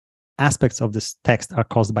some aspects of this text are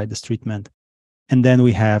caused by this treatment, and then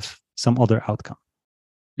we have some other outcome.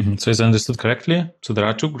 Mm-hmm. So is I understood correctly? So there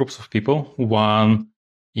are 2 groups of people. One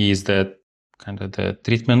is the kind of the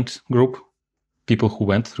treatment group, people who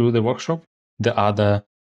went through the workshop. The other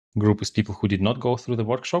group is people who did not go through the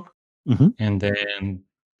workshop. Mm-hmm. And then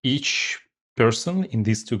each person in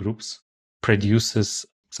these two groups produces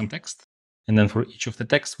some text. And then for each of the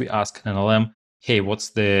texts, we ask an LM, hey, what's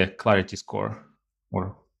the clarity score?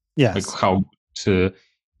 Or like how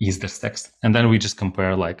is this text? And then we just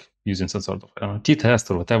compare, like using some sort of t-test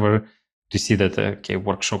or whatever to see that, okay,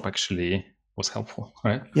 workshop actually was helpful,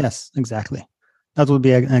 right? Yes, exactly. That would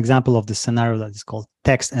be an example of the scenario that is called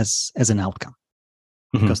text as an outcome.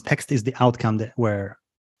 Because text is the outcome where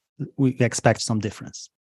we expect some difference.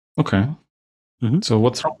 Okay. So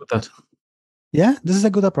what's wrong with that? Yeah, this is a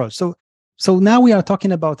good approach. So now we are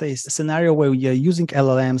talking about a scenario where we are using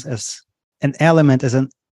LLMs as an element, as a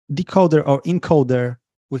decoder or encoder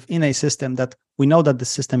within a system that we know that the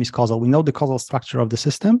system is causal. We know the causal structure of the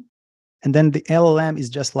system. And then the LLM is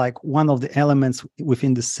just like one of the elements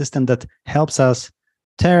within the system that helps us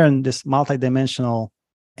turn this multidimensional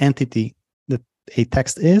entity that a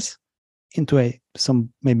text is into some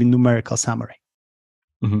maybe numerical summary.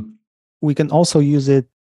 We can also use it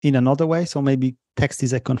in another way. So maybe text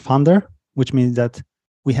is a confounder, which means that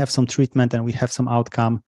we have some treatment and we have some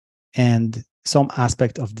outcome, and some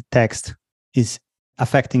aspect of the text is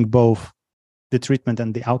affecting both the treatment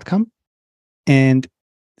and the outcome. And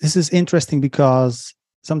this is interesting because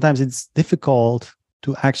sometimes it's difficult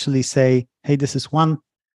to actually say, hey, this is one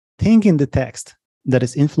thing in the text that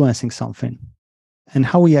is influencing something. And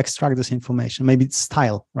how we extract this information, maybe it's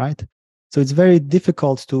style, right? So it's very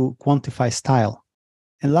difficult to quantify style.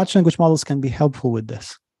 And large language models can be helpful with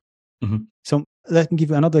this. So let me give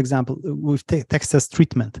you another example with text as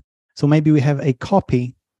treatment. So maybe we have a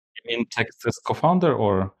copy. You mean text as co-founder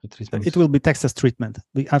or a treatment? It will be text as treatment.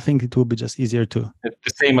 I think it will be just easier to. It's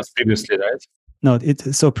the same as previously, right? No,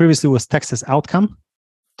 so previously was text as outcome.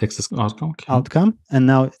 Text as outcome. Okay. Outcome, and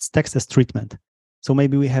now it's text as treatment. So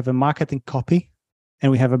maybe we have a marketing copy,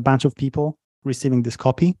 and we have a bunch of people receiving this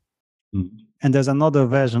copy, and there's another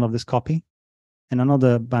version of this copy, and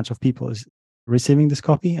another bunch of people is receiving this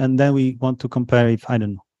copy, and then we want to compare if, I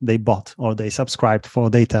don't know, they bought or they subscribed for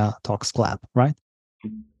Data Talks Club, right?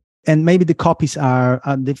 And maybe the copies are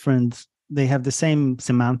different. They have the same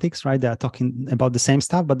semantics, right? They are talking about the same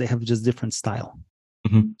stuff, but they have just different style.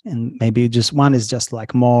 And maybe just one is just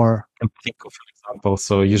like more. I can think of an example.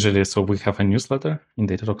 So usually, we have a newsletter in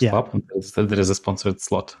Data Talks Club, and there is a sponsored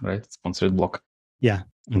slot, right? Sponsored block. Yeah.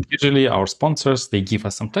 And usually our sponsors, they give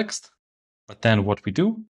us some text, but then what we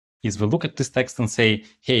do is we look at this text and say,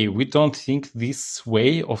 hey, we don't think this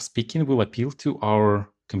way of speaking will appeal to our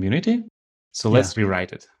community. So let's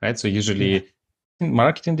rewrite it, right? So usually in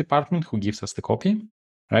marketing department who gives us the copy,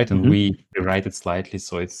 right? And we rewrite it slightly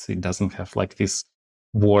so it doesn't have like these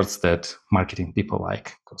words that marketing people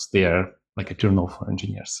like, because they are like a turnover for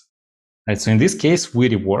engineers, right? So in this case, we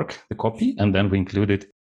rework the copy and then we include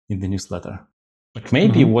it in the newsletter. But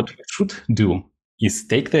maybe what we should do is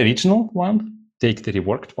take the original one, take the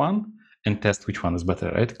reworked one, and test which one is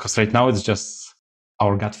better, right? Because right now it's just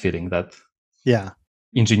our gut feeling that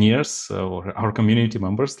engineers or our community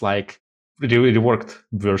members like the reworked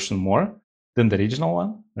version more than the original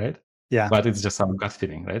one, right? Yeah. But it's just our gut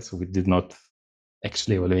feeling, right? So we did not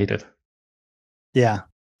actually evaluate it. Yeah.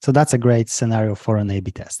 So that's a great scenario for an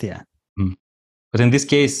A/B test. Yeah. But in this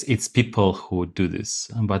case, it's people who do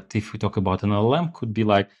this. But if we talk about an LLM, could be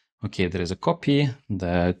like, okay, there is a copy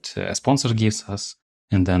that a sponsor gives us,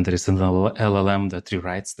 and then there is an LLM that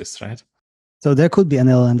rewrites this, right? So there could be an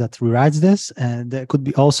LLM that rewrites this. And there could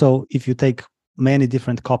be also, if you take many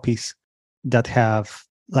different copies that have,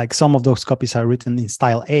 like some of those copies are written in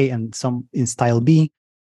style A and some in style B,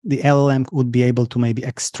 the LLM would be able to maybe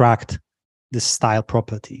extract the style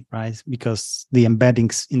property, right? Because the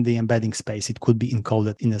embeddings in the embedding space, it could be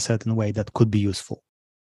encoded in a certain way that could be useful.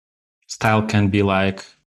 Style can be like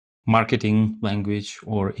marketing language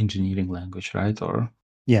or engineering language, right? Or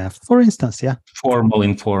for instance, formal,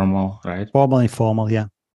 informal, right? Formal, informal,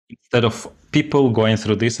 Instead of people going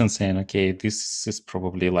through this and saying, okay, this is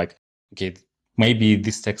probably like, okay, maybe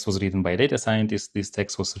this text was written by a data scientist, this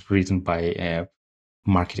text was written by a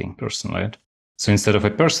marketing person, right? So instead of a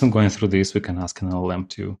person going through this, we can ask an LLM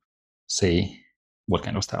to say what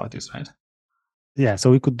kind of style it is, right? Yeah, so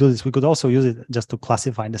we could do this. We could also use it just to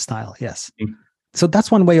classify the style, yes. So that's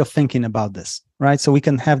one way of thinking about this, right? So we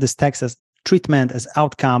can have this text as treatment, as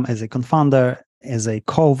outcome, as a confounder, as a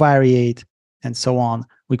covariate, and so on.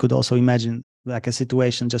 We could also imagine like a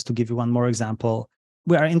situation, just to give you one more example.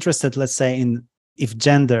 We are interested, let's say, in if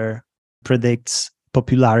gender predicts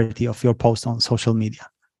popularity of your post on social media.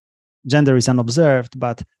 Gender is unobserved,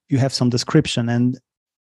 but you have some description, and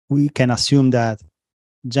we can assume that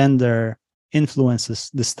gender influences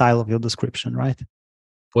the style of your description, right?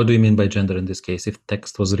 What do you mean by gender in this case? If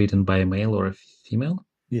text was written by a male or a female?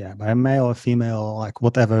 Yeah, by a male or female, like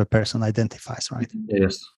whatever a person identifies, right?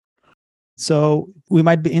 Yes. So we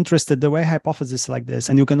might be interested the way hypothesis like this,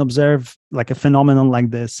 and you can observe like a phenomenon like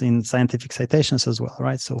this in scientific citations as well,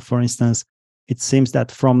 right? So for instance, it seems that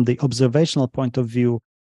from the observational point of view,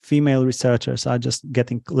 female researchers are just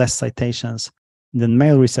getting less citations than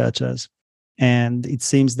male researchers. And it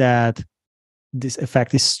seems that this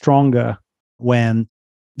effect is stronger when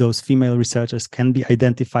those female researchers can be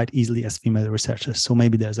identified easily as female researchers. So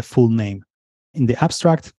maybe there's a full name in the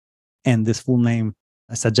abstract, and this full name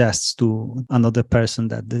suggests to another person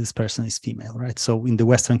that this person is female, right? So in the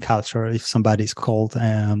Western culture, if somebody is called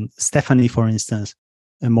Stephanie, for instance,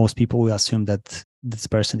 most people will assume that this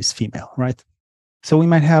person is female, right? So we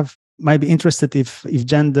might be interested if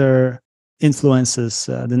gender influences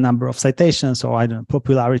the number of citations or I don't know,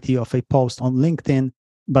 popularity of a post on LinkedIn,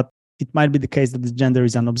 but it might be the case that the gender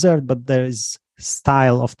is unobserved, but there is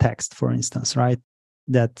style of text, for instance, right,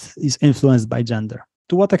 that is influenced by gender.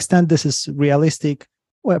 To what extent this is realistic?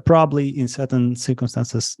 Well, probably in certain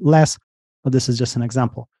circumstances less, but this is just an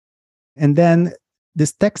example. And then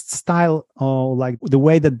this text style, or like the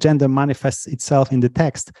way that gender manifests itself in the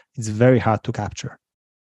text, is very hard to capture.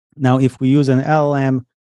 Now, if we use an LLM,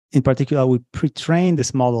 in particular, we pre-train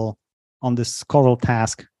this model on this causal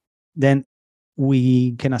task, then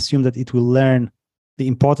we can assume that it will learn the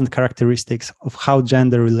important characteristics of how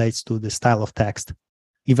gender relates to the style of text,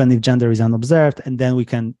 even if gender is unobserved, and then we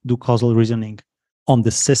can do causal reasoning on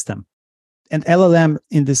the system. And LLM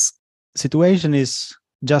in this situation is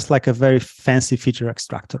just like a very fancy feature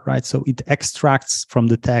extractor, right? So it extracts from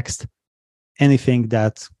the text anything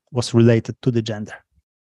that was related to the gender.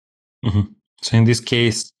 Mm-hmm. So in this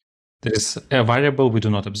case, there is a variable we do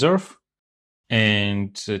not observe.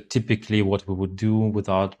 And typically what we would do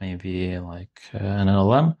without maybe like an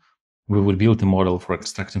LLM, we would build a model for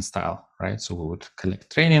extraction style, right? So we would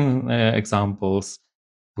collect training examples,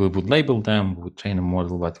 we would label them, we would train a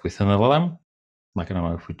model, but with an LLM, like I don't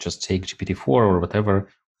know, if we just take GPT-4 or whatever,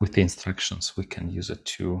 with the instructions, we can use it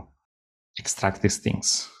to extract these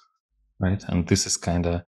things, right? And this is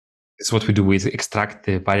it's what we do, is extract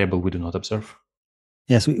the variable we do not observe.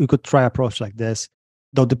 Yes, we could try approach like this.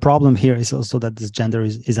 Though the problem here is also that this gender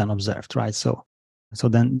is unobserved, right? So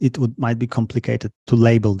then it might be complicated to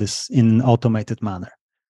label this in an automated manner.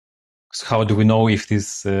 So how do we know if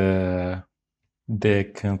this, the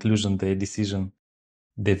conclusion, the decision,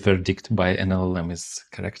 the verdict by an LLM is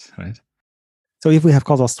correct, right? So if we have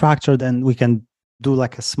causal structure, then we can do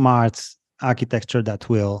like a smart architecture that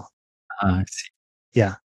will. I see.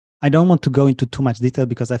 Yeah. I don't want to go into too much detail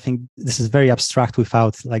because I think this is very abstract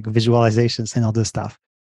without like visualizations and other stuff.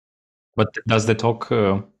 But does the talk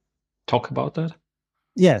about that?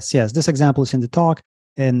 Yes. This example is in the talk,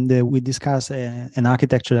 and we discuss an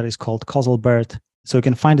architecture that is called Causal BERT. So you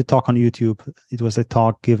can find the talk on YouTube. It was a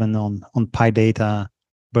talk given on PyData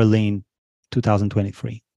Berlin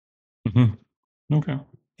 2023. Mm-hmm. Okay.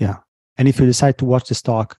 Yeah. And if you decide to watch this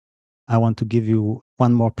talk, I want to give you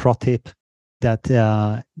one more pro tip that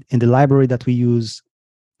in the library that we use,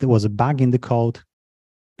 there was a bug in the code,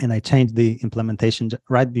 and I changed the implementation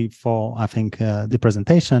right before, I think, the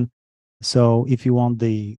presentation. So if you want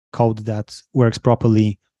the code that works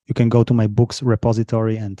properly, you can go to my books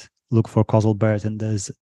repository and look for Causal BERT, and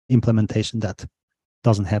there's implementation that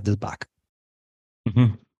doesn't have this bug.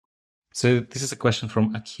 Mm-hmm. So this is a question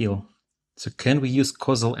from Akhil. So can we use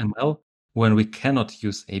causal ML when we cannot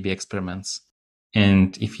use A/B experiments?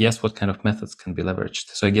 And if yes, what kind of methods can be leveraged?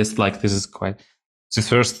 So I guess like this is the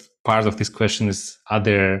first part of this question is, are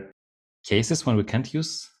there cases when we can't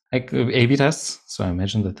use like A/B tests? So I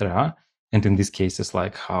imagine that there are. And in these cases,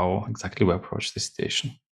 like how exactly we approach the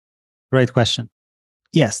situation? Great question.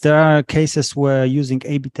 Yes, there are cases where using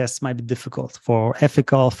A/B tests might be difficult for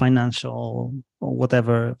ethical, financial, or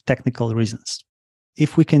whatever technical reasons.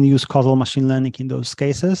 If we can use causal machine learning in those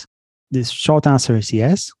cases, the short answer is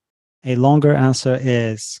yes. A longer answer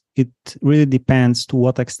is it really depends to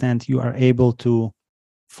what extent you are able to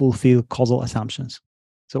fulfill causal assumptions.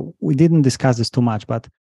 So we didn't discuss this too much, but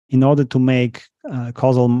in order to make a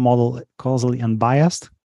causal model causally unbiased,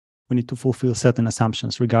 we need to fulfill certain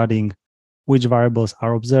assumptions regarding which variables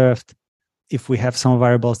are observed. If we have some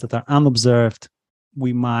variables that are unobserved,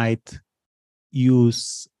 we might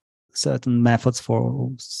use certain methods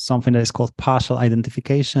for something that is called partial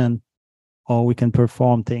identification, or we can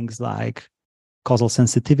perform things like causal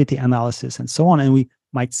sensitivity analysis and so on, and we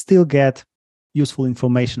might still get useful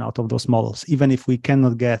information out of those models, even if we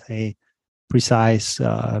cannot get a precise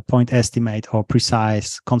point estimate or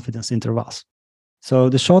precise confidence intervals. So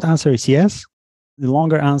the short answer is yes. The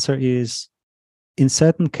longer answer is, in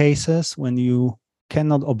certain cases, when you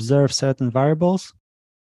cannot observe certain variables,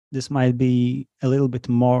 this might be a little bit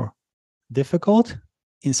more difficult.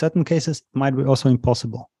 In certain cases, it might be also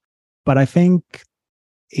impossible. But I think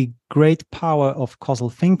a great power of causal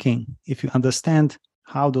thinking, if you understand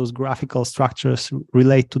how those graphical structures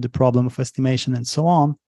relate to the problem of estimation and so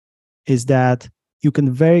on, is that you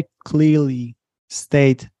can very clearly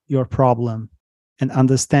state your problem and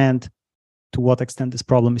understand to what extent this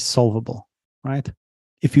problem is solvable, right?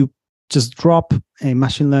 If you just drop a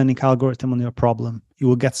machine learning algorithm on your problem, you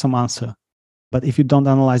will get some answer. But if you don't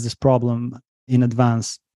analyze this problem in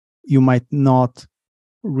advance, you might not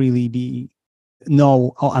really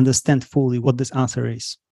know or understand fully what this answer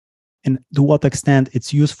is and to what extent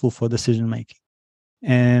it's useful for decision making.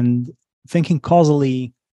 And thinking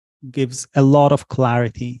causally gives a lot of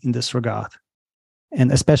clarity in this regard.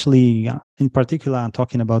 And especially in particular, I'm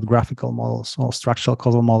talking about graphical models or structural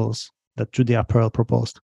causal models that Judea Pearl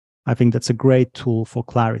proposed. I think that's a great tool for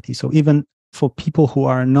clarity. So even for people who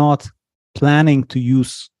are not planning to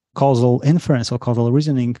use causal inference or causal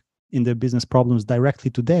reasoning in their business problems directly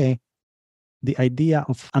today, the idea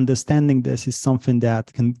of understanding this is something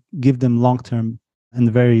that can give them long-term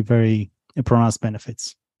and very, very pronounced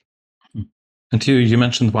benefits. And you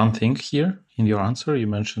mentioned one thing here in your answer. You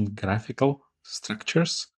mentioned graphical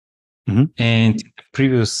structures. Mm-hmm. And in the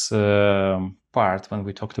previous part, when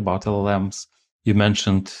we talked about LLMs, you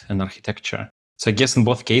mentioned an architecture. So I guess in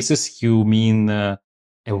both cases, you mean a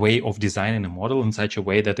way of designing a model in such a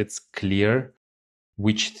way that it's clear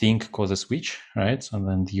which thing causes which, right? And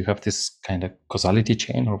then you have this kind of causality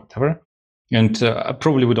chain or whatever. And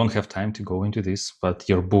probably we don't have time to go into this, but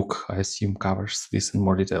your book, I assume, covers this in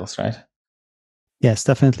more details, right? Yes,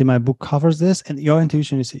 definitely. My book covers this, and your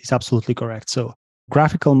intuition is absolutely correct. So,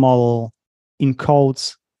 graphical model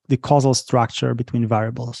encodes the causal structure between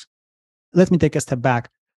variables. Let me take a step back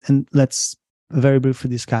and let's very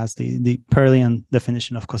briefly discuss the Pearlian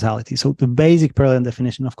definition of causality. So, the basic Pearlian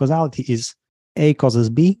definition of causality is A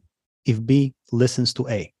causes B if B listens to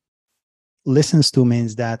A. Listens to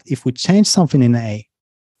means that if we change something in A,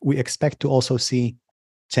 we expect to also see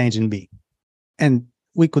change in B. And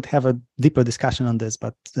we could have a deeper discussion on this,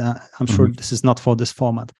 but I'm sure this is not for this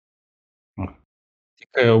format.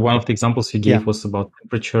 One of the examples you gave was about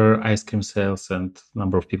temperature, ice cream sales, and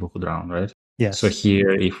number of people who drown, right? Yes. So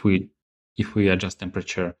here, if we adjust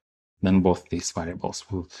temperature, then both these variables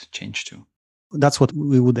will change too. That's what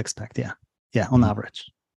we would expect, yeah, on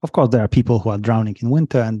average. Of course, there are people who are drowning in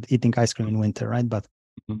winter and eating ice cream in winter, right? But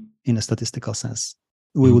in a statistical sense,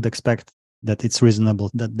 we would expect that it's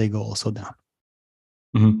reasonable that they go also down.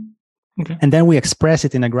 Okay. And then we express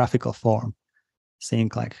it in a graphical form,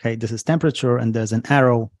 saying like, hey, this is temperature, and there's an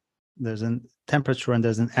arrow. There's a temperature, and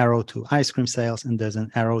there's an arrow to ice cream sales, and there's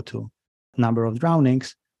an arrow to number of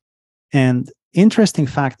drownings. And interesting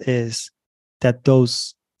fact is that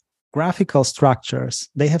those graphical structures,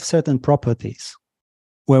 they have certain properties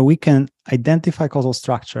where we can identify causal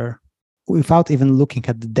structure without even looking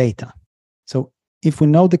at the data. So if we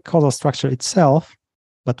know the causal structure itself,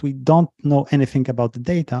 but we don't know anything about the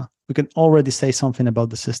data, we can already say something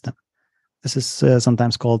about the system. This is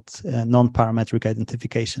sometimes called non-parametric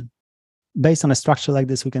identification. Based on a structure like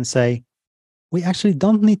this, we can say, we actually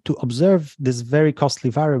don't need to observe this very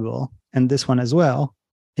costly variable and this one as well.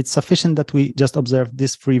 It's sufficient that we just observe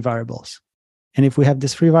these three variables. And if we have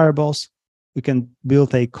these three variables, we can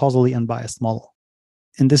build a causally unbiased model.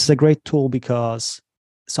 And this is a great tool because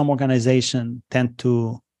some organizations tend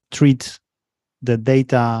to treat the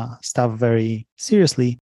data stuff very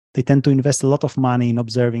seriously. They tend to invest a lot of money in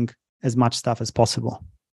observing as much stuff as possible.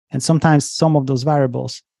 And sometimes some of those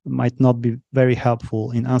variables might not be very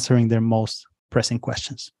helpful in answering their most pressing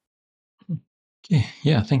questions. Okay,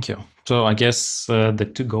 yeah, thank you. So I guess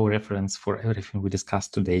the to-go reference for everything we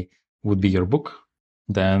discussed today would be your book,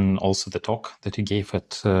 then also the talk that you gave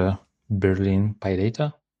at Berlin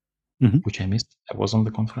PyData, which I missed. I was on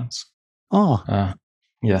the conference. Oh,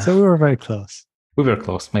 yeah. So we were very close. We were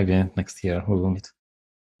close. Maybe next year we will meet.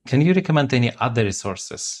 Can you recommend any other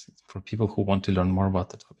resources for people who want to learn more about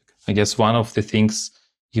the topic? I guess one of the things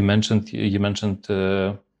you mentioned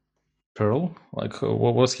Pearl. Like,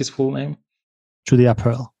 what was his full name? Judea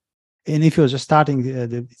Pearl. And if you're just starting,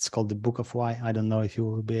 it's called the Book of Why. I don't know if you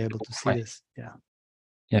will be able to see this.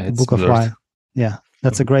 Yeah, the Book of Why. Yeah,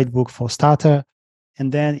 that's a great book for starter.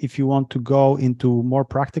 And then if you want to go into more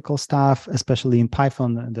practical stuff, especially in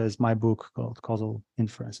Python, there's my book called Causal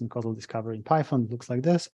Inference and Causal Discovery in Python. It looks like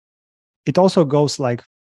this. It also goes like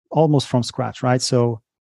almost from scratch, right? So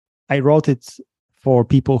I wrote it for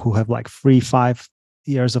people who have like 3-5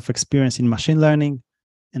 years of experience in machine learning,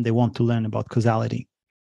 and they want to learn about causality.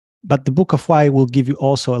 But the Book of Why will give you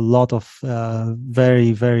also a lot of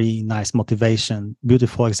very, very nice motivation,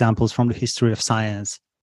 beautiful examples from the history of science,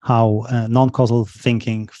 how non-causal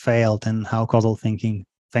thinking failed and how causal thinking,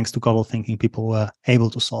 thanks to causal thinking, people were able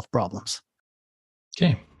to solve problems.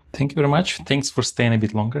 Okay, thank you very much. Thanks for staying a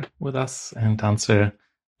bit longer with us and answer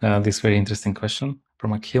this very interesting question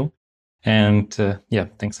from Akhil. And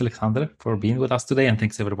thanks, Aleksander, for being with us today. And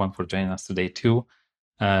thanks, everyone, for joining us today, too,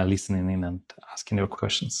 listening in and asking your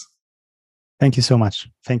questions. Thank you so much.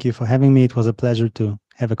 Thank you for having me. It was a pleasure to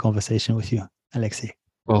have a conversation with you, Alexei.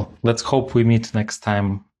 Well, let's hope we meet next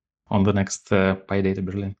time on the next PyData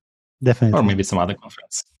Berlin. Definitely. Or maybe some other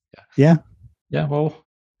conference. Yeah. Yeah, well,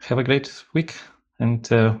 have a great week. And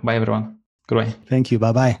bye, everyone. Goodbye. Thank you.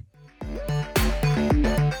 Bye-bye.